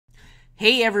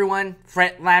Hey everyone,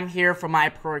 Fred Lam here from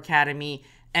iPro Academy,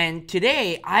 and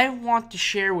today I want to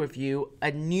share with you a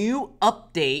new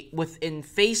update within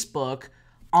Facebook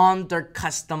on their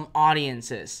custom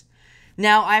audiences.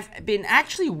 Now, I've been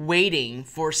actually waiting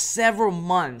for several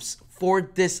months for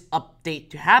this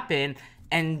update to happen,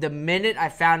 and the minute I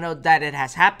found out that it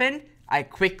has happened, I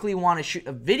quickly want to shoot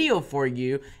a video for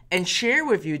you and share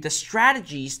with you the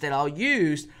strategies that I'll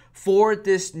use for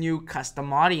this new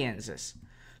custom audiences.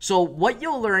 So what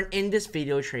you'll learn in this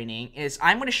video training is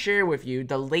I'm going to share with you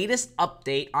the latest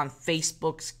update on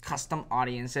Facebook's custom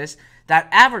audiences that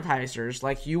advertisers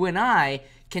like you and I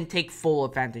can take full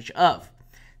advantage of.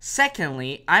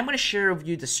 Secondly, I'm going to share with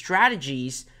you the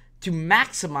strategies to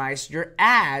maximize your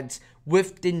ads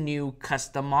with the new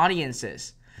custom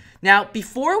audiences. Now,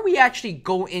 before we actually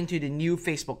go into the new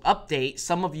Facebook update,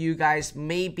 some of you guys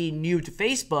may be new to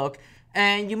Facebook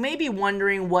and you may be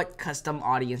wondering what custom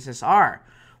audiences are.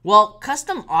 Well,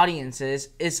 custom audiences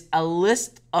is a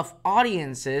list of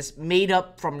audiences made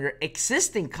up from your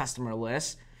existing customer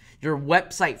list, your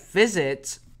website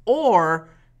visits, or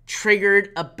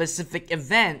triggered a specific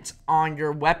event on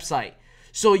your website.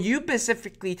 So you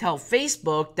specifically tell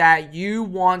Facebook that you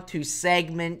want to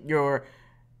segment your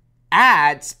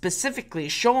ad specifically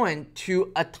showing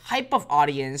to a type of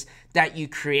audience that you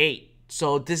create.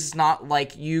 So this is not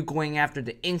like you going after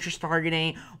the interest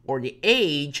targeting or the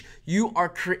age. You are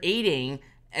creating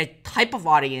a type of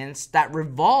audience that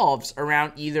revolves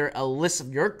around either a list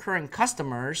of your current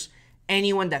customers,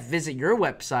 anyone that visit your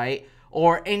website,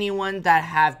 or anyone that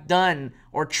have done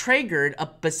or triggered a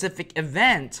specific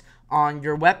event on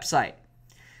your website.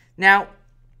 Now,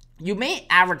 you may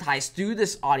advertise through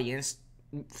this audience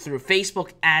through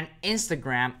Facebook and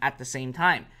Instagram at the same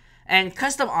time. And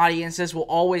custom audiences will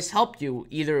always help you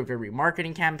either with your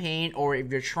remarketing campaign or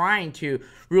if you're trying to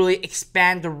really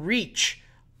expand the reach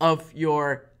of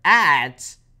your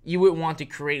ads, you would want to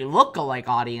create lookalike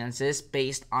audiences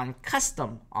based on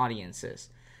custom audiences.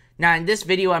 Now, in this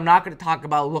video, I'm not going to talk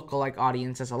about lookalike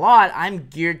audiences a lot. I'm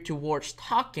geared towards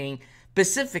talking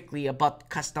specifically about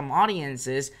custom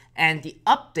audiences and the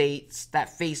updates that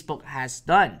Facebook has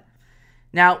done.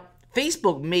 Now,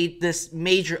 Facebook made this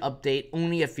major update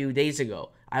only a few days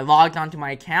ago. I logged onto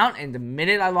my account, and the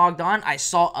minute I logged on, I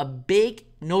saw a big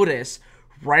notice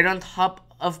right on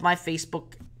top of my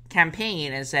Facebook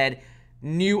campaign and said,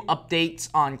 new updates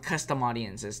on custom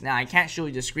audiences. Now, I can't show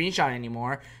you the screenshot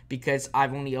anymore because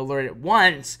I've only alerted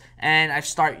once, and I've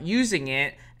started using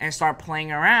it and start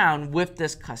playing around with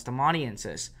this custom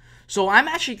audiences. So I'm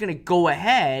actually going to go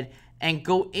ahead and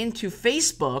go into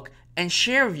Facebook and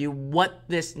share with you what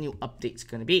this new update is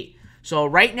going to be. So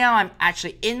right now I'm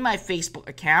actually in my Facebook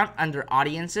account under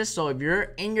audiences. So if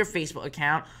you're in your Facebook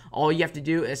account, all you have to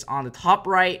do is on the top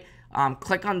right,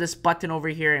 click on this button over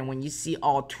here, and when you see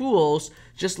all tools,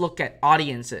 just look at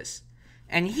audiences.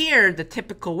 And here, the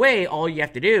typical way, all you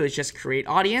have to do is just create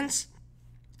audience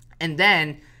and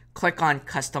then click on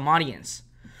custom audience.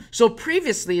 So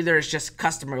previously there's just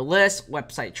customer list,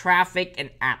 website traffic, and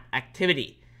app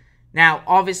activity. Now,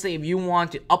 obviously, if you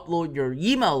want to upload your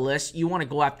email list, you want to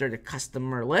go after the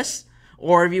customer list.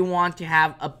 Or if you want to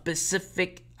have a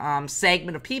specific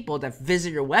segment of people that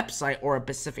visit your website or a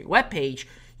specific web page,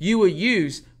 you will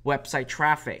use website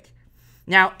traffic.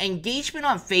 Now, engagement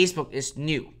on Facebook is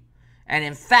new. And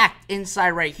in fact, inside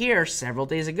right here, several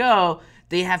days ago,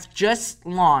 they have just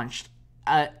launched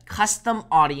a custom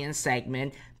audience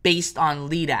segment based on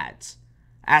lead ads.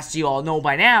 As you all know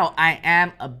by now, I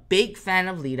am a big fan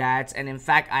of lead ads, and in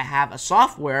fact, I have a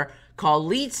software called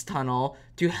Leads Tunnel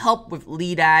to help with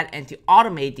lead ad and to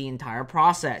automate the entire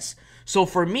process. So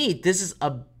for me, this is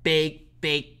a big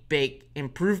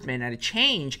improvement and a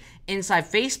change inside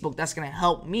Facebook that's going to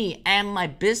help me and my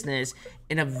business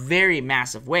in a very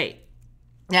massive way.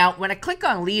 Now, when I click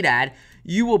on lead ad,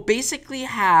 you will basically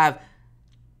have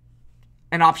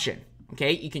an option.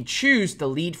 Okay, you can choose the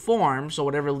lead form, so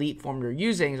whatever lead form you're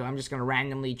using, so I'm just going to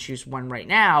randomly choose one right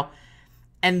now,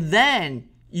 and then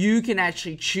you can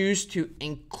actually choose to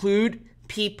include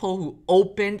people who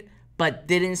opened but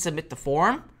didn't submit the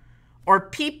form, or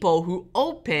people who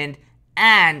opened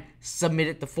and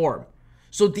submitted the form.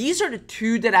 So these are the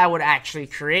two that I would actually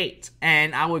create,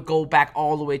 and I would go back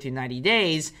all the way to 90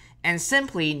 days and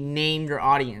simply name your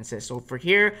audiences. So for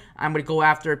here, I'm going to go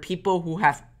after people who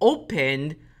have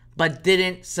opened but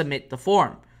didn't submit the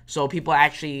form. So people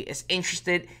actually is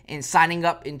interested in signing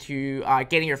up into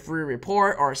getting your free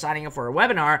report or signing up for a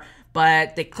webinar,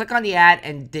 but they click on the ad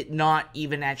and did not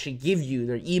even actually give you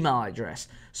their email address.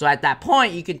 So at that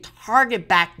point, you can target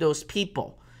back those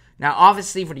people. Now,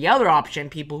 obviously, for the other option,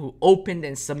 people who opened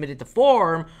and submitted the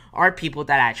form are people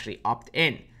that actually opt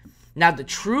in. Now, the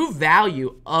true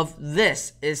value of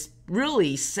this is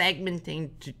really segmenting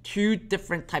to two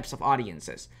different types of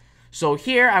audiences. So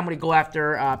here, I'm going to go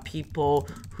after people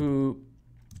who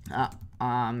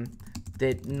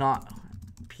did not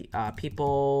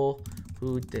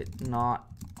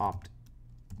opt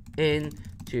in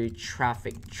to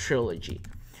Traffic Trilogy.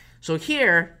 So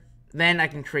here, then I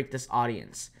can create this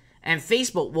audience. And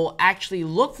Facebook will actually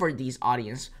look for these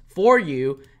audience for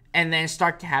you and then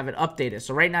start to have it updated.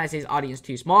 So right now it says audience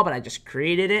too small, but I just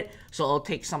created it. So it'll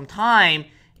take some time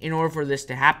in order for this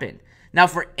to happen. Now,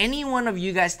 for any one of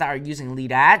you guys that are using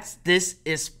lead ads, this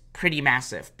is pretty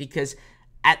massive because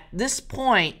at this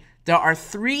point, there are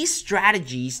 3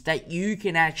 strategies that you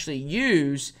can actually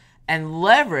use and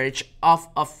leverage off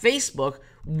of Facebook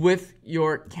with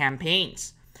your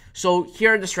campaigns. So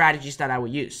here are the strategies that I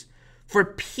would use. For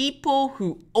people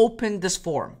who opened this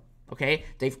form, okay,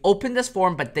 they've opened this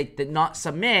form, but they did not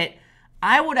submit,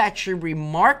 I would actually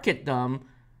remarket them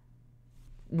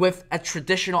with a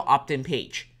traditional opt-in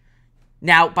page.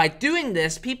 Now, by doing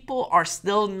this, people are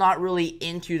still not really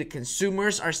into the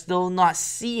consumers, are still not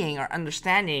seeing or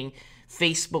understanding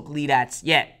Facebook lead ads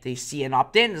yet. They see an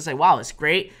opt-in, they say, wow, it's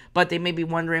great, but they may be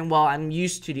wondering, well, I'm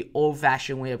used to the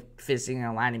old-fashioned way of visiting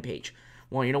a landing page.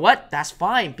 Well, you know what? That's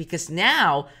fine, because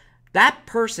now that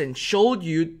person showed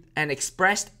you and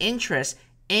expressed interest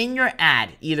in your ad,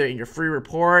 either in your free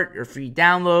report, your free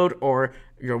download, or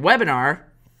your webinar.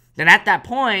 Then at that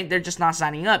point, they're just not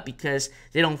signing up because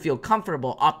they don't feel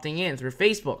comfortable opting in through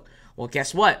Facebook. Well,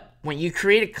 guess what? When you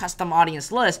create a custom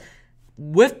audience list,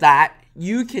 with that,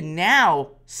 you can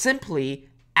now simply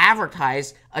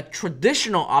advertise a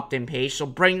traditional opt-in page, so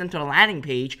bring them to the landing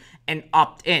page and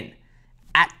opt in.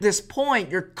 At this point,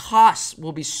 your costs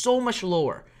will be so much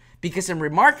lower because in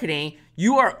remarketing,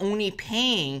 you are only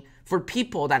paying for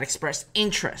people that express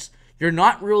interest. You're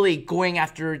not really going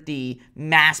after the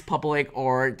mass public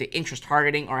or the interest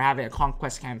targeting or having a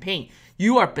conquest campaign.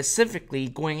 You are specifically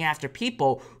going after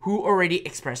people who already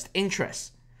expressed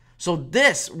interest. So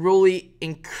this really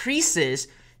increases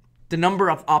the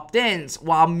number of opt-ins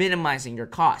while minimizing your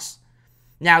costs.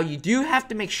 Now, you do have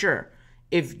to make sure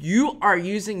if you are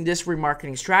using this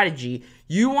remarketing strategy,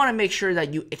 you want to make sure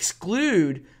that you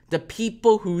exclude the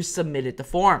people who submitted the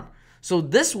form. So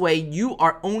this way, you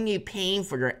are only paying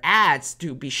for your ads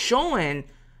to be shown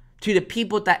to the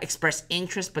people that express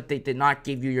interest, but they did not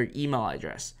give you your email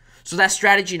address. So that's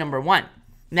strategy number 1.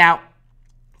 Now,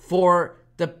 for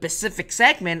the specific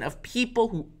segment of people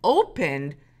who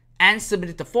opened and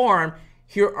submitted the form,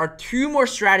 here are 2 more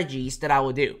strategies that I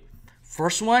will do.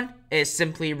 First one is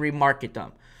simply remarket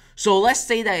them. So let's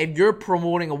say that if you're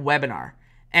promoting a webinar,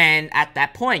 and at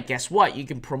that point, guess what? You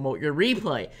can promote your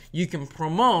replay. You can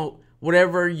promote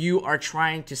whatever you are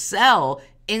trying to sell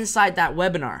inside that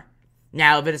webinar.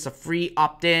 Now, if it is a free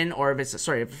opt-in or if it's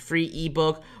a free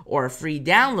ebook or a free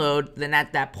download, then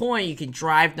at that point, you can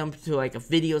drive them to like a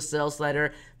video sales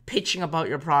letter, pitching about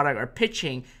your product or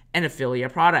pitching an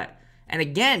affiliate product. And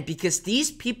again, because these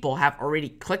people have already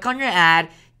clicked on your ad,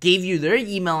 gave you their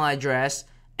email address,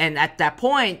 and at that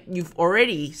point, you've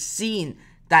already seen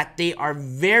that they are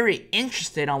very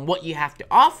interested on what you have to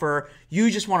offer, you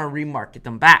just want to remarket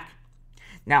them back.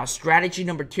 Now, strategy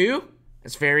number 2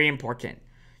 is very important.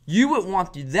 You would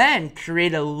want to then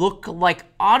create a lookalike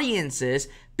audiences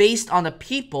based on the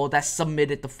people that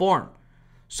submitted the form.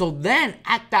 So then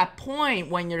at that point,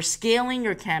 when you're scaling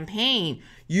your campaign,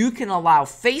 you can allow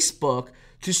Facebook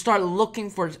to start looking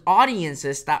for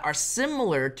audiences that are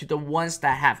similar to the ones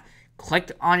that have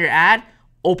clicked on your ad,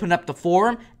 opened up the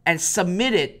form, and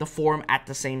submitted the form at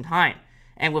the same time.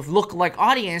 And with lookalike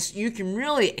audience, you can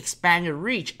really expand your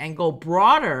reach and go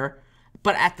broader,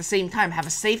 but at the same time have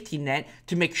a safety net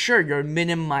to make sure you're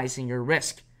minimizing your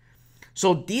risk.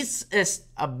 So this is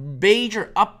a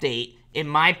major update, in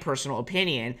my personal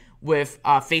opinion, with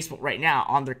Facebook right now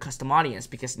on their custom audience,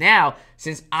 because now,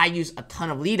 since I use a ton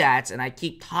of lead ads and I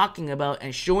keep talking about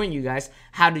and showing you guys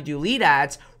how to do lead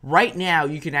ads, right now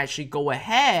you can actually go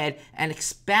ahead and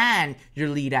expand your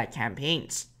lead ad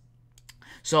campaigns.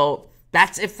 So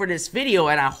that's it for this video,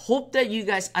 and I hope that you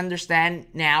guys understand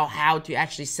now how to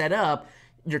actually set up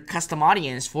your custom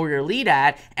audience for your lead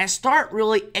ad and start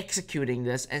really executing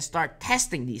this and start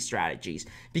testing these strategies,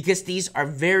 because these are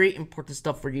very important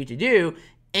stuff for you to do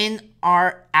in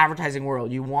our advertising world.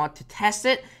 You want to test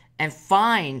it and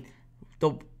find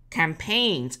the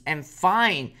campaigns and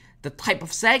find the type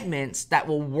of segments that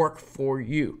will work for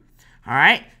you. All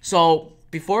right, so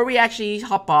before we actually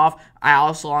hop off, I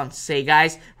also want to say,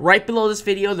 guys, right below this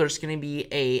video, there's going to be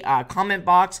a comment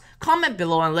box. Comment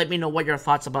below and let me know what your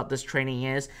thoughts about this training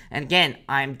is. And again,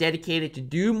 I'm dedicated to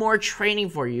do more training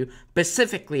for you,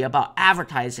 specifically about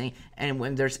advertising. And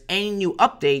when there's any new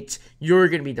updates, you're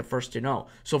going to be the first to know.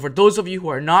 So for those of you who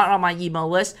are not on my email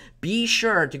list, be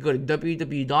sure to go to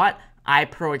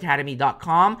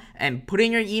www.iproacademy.com and put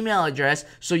in your email address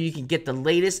so you can get the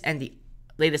latest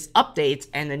updates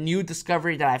and the new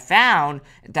discovery that I found,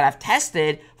 that I've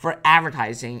tested for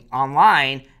advertising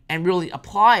online, and really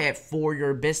apply it for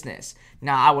your business.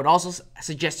 Now, I would also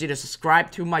suggest you to subscribe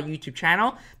to my YouTube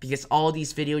channel, because all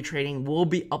these video training will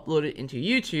be uploaded into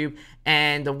YouTube,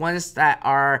 and the ones that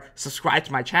are subscribed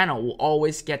to my channel will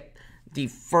always get the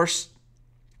first,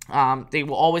 be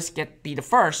the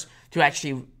first to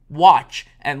actually watch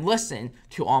and listen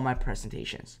to all my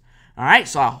presentations. Alright,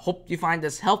 so I hope you find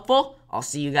this helpful. I'll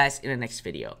see you guys in the next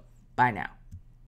video. Bye now.